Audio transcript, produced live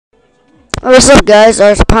What's up, guys?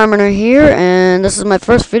 Arseparmenter here, and this is my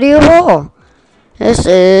first video of all. This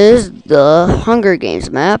is the Hunger Games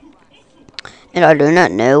map, and I do not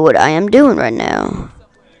know what I am doing right now.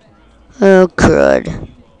 Oh, crud.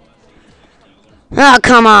 Oh,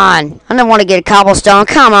 come on! I don't want to get a cobblestone.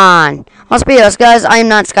 Come on! Let's be honest, guys. I am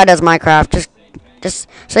not Skydoes Minecraft. Just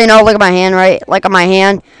so you know, look at my hand, right? Like on my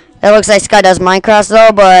hand. It looks like Skydoes Minecraft,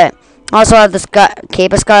 though, but I also have the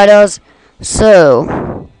cape of Skydoes.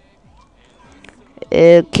 So...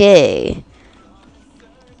 okay.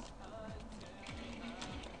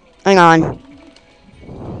 Hang on.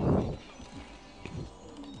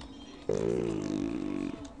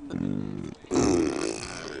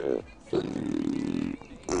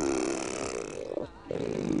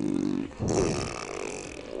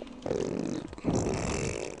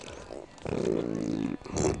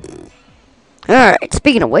 Alright,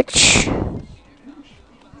 speaking of which...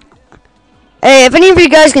 hey, if any of you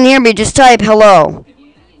guys can hear me, just type hello.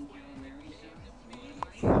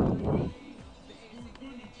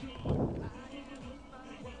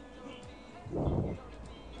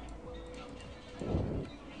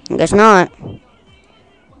 I guess not.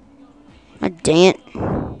 God dang it.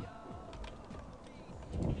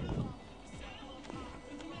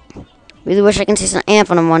 Really wish I can see some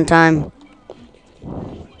Anthem one time.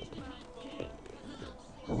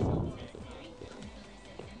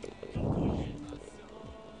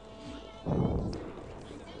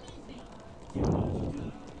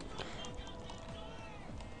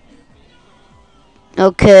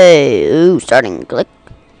 Okay, ooh, starting, click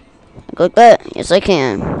that, yes I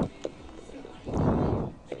can.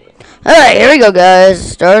 Alright, here we go,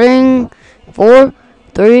 guys, starting, 4,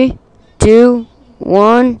 3, 2,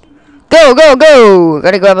 1, go, go, go,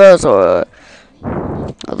 gotta grab a sword,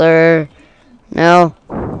 other, no,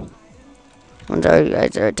 once you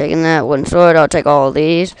guys are taking that wooden sword, I'll take all of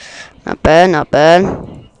these, not bad, not bad.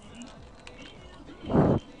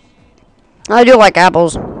 I do like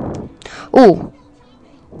apples, ooh.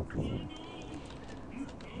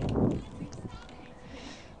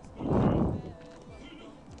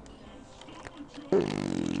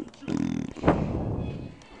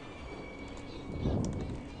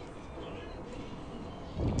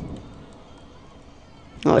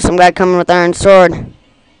 Oh, some guy coming with iron sword.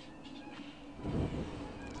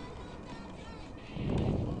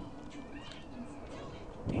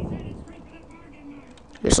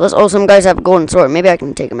 Okay, so let's. Oh, some guys have a golden sword. Maybe I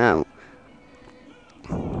can take him out.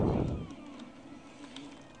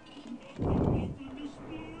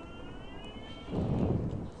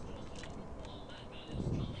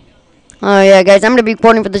 Oh yeah, guys, I'm gonna be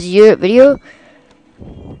recording for this video.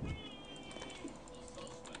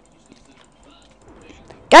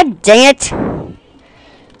 God dang it!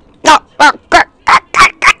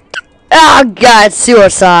 Oh God,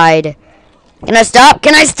 suicide! Can I stop?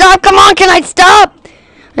 Can I stop? Come on, can I stop?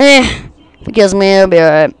 If it kills me, it'll be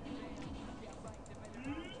alright.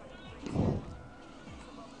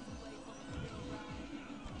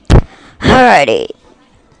 Alrighty.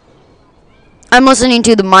 I'm listening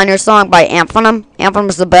to the Miner song by Anthem. Anthem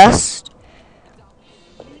is the best.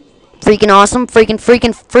 Freaking awesome.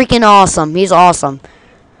 Freaking awesome. He's awesome.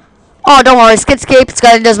 Oh, don't worry. Skidscape,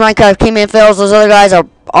 Skydoes Minecraft, K-Man Fails, those other guys are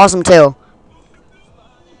awesome too.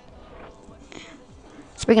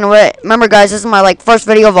 Speaking of which, remember guys, this is my first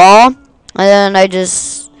video of all. And then I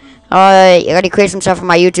gotta create some stuff for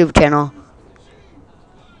my YouTube channel.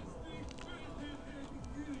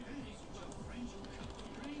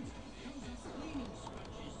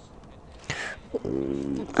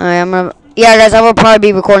 Yeah, guys, I will probably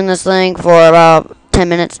be recording this thing for about 10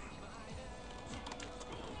 minutes.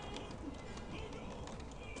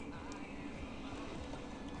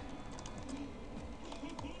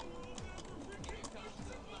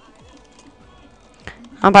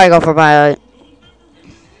 I'll probably go for about...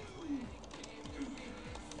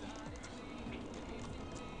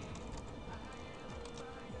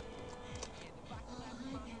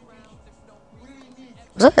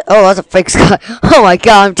 was that? Oh, that's a fake sky. Oh my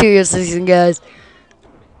God, I'm too used to these guys.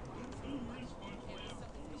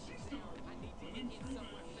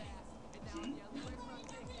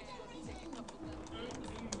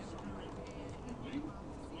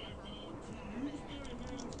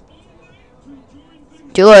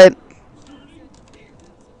 Do it.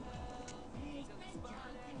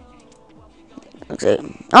 Let's see.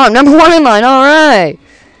 Oh, number 1 in line. All right.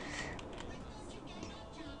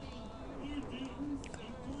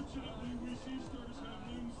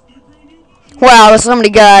 Wow, there's so many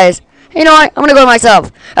guys. You know what? I'm gonna go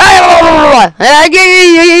myself. Oh,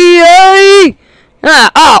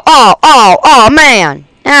 man.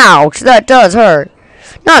 Ouch, that does hurt.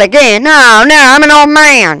 Not again. No, no, I'm an old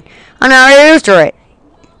man. I'm not used to it.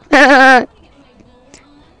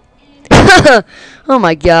 Oh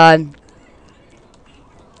my god.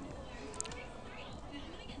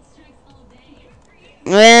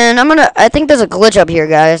 And I think there's a glitch up here,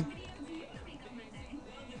 guys.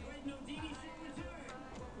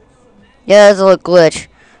 Yeah, there's a little glitch.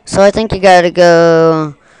 So I think you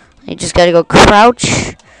just gotta go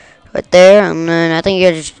crouch right there, and then I think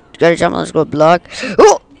you just gotta jump on this little block.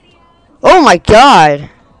 Oh! Oh my god!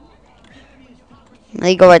 There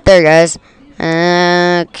you go right there, guys.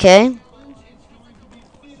 Okay.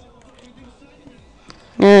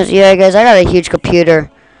 Yeah, guys, I got a huge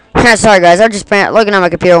computer. Sorry, guys, I just been looking at my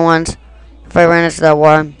computer once before I ran into that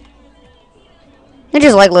wall. I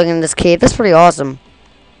just like looking at this cape. That's pretty awesome.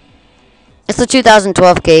 It's the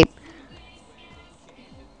 2012 cape.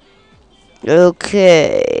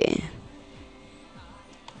 Okay.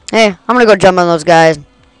 Hey, I'm gonna go jump on those guys.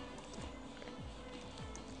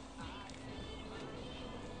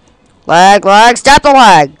 Lag, lag, stop the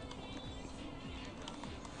lag.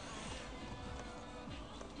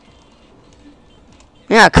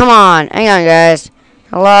 Yeah, come on. Hang on, guys.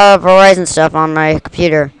 A lot of Verizon stuff on my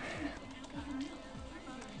computer.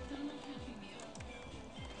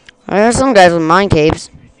 There's some guys with mine capes.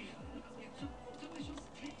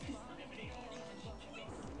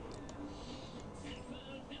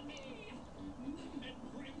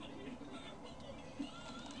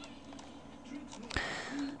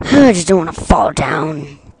 I just don't want to fall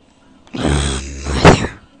down.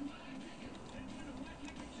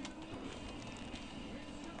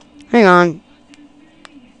 Hang on.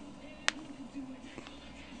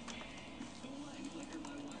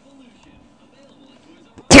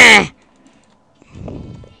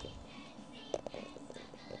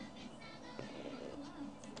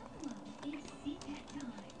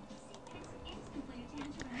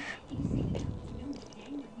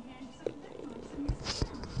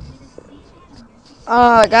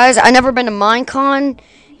 Guys, I never been to Minecon,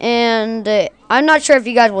 and I'm not sure if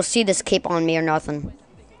you guys will see this cape on me or nothing.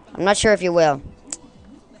 I'm not sure if you will.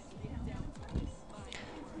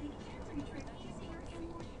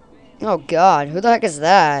 Oh God, who the heck is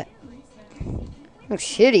that? Looks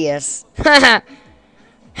hideous. What?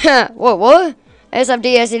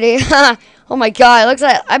 SFD, SED. Oh my God, it looks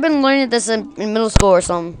like I've been learning this in middle school or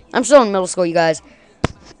something. I'm still in middle school, you guys.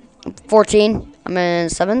 I'm 14. I'm in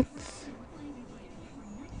 7th.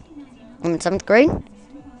 I'm in 7th grade.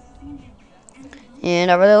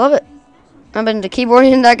 And I really love it. I've been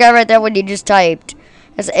keyboarding that guy right there when he just typed.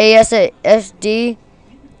 It's ASD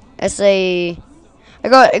SA.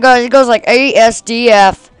 It goes like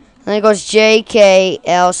ASDF, and then it goes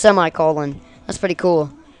JKL semicolon. That's pretty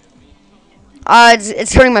cool.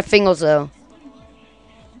 It's hurting my fingers though.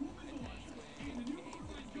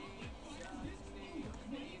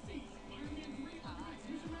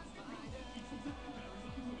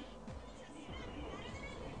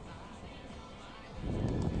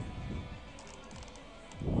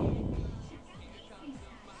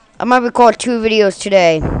 I might record 2 videos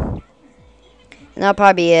today. And that'll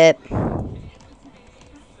probably be it.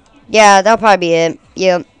 Yeah, that'll probably be it.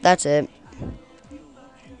 Yeah, that's it.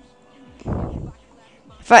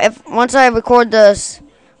 Once I record this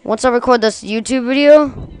YouTube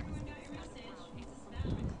video,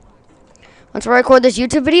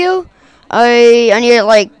 I need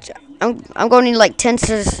like I'm going to need like 10.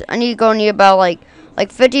 I need to go need about like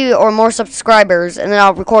 50 or more subscribers, and then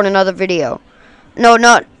I'll record another video. No,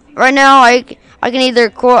 not right now. I can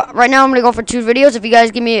either right now. I'm gonna go for 2 videos. If you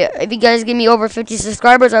guys give me over 50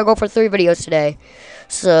 subscribers, I'll go for 3 videos today.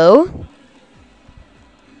 So,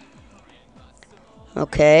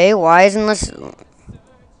 okay, why isn't this?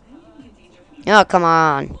 Oh, come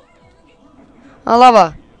on! Oh,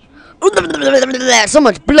 lava! So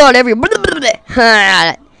much blood everywhere.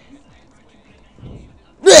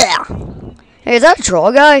 Hey, is that a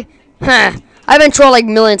troll guy? I've been trolled like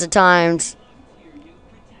millions of times.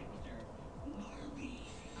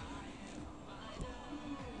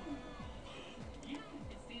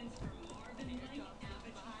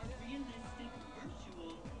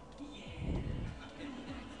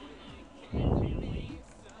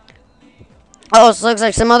 Oh, so it looks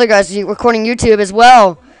like some other guys are recording YouTube as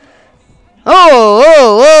well.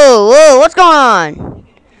 Oh, what's going on?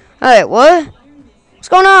 Alright, what? What's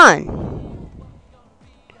going on?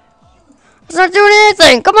 It's not doing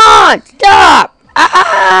anything. Come on, stop!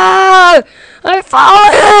 Ah! I'm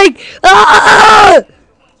falling! Ah!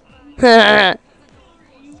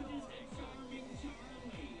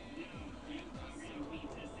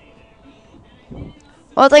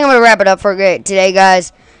 Well, I think I'm going to wrap it up for today,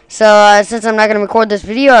 guys. So, since I'm not going to record this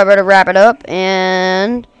video, I better wrap it up.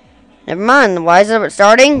 And never mind. Why is it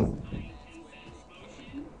starting?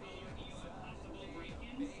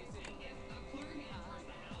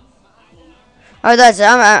 Alright, that's it.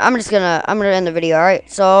 I'm gonna end the video.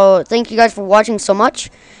 Alright, so thank you guys for watching so much,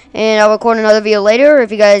 and I'll record another video later.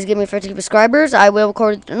 If you guys give me 50 subscribers, I will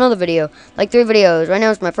record another video, like 3 videos. Right now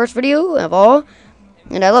it's my first video of all,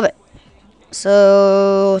 and I love it.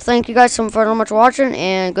 So thank you guys so much for watching,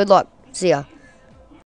 and good luck. See ya.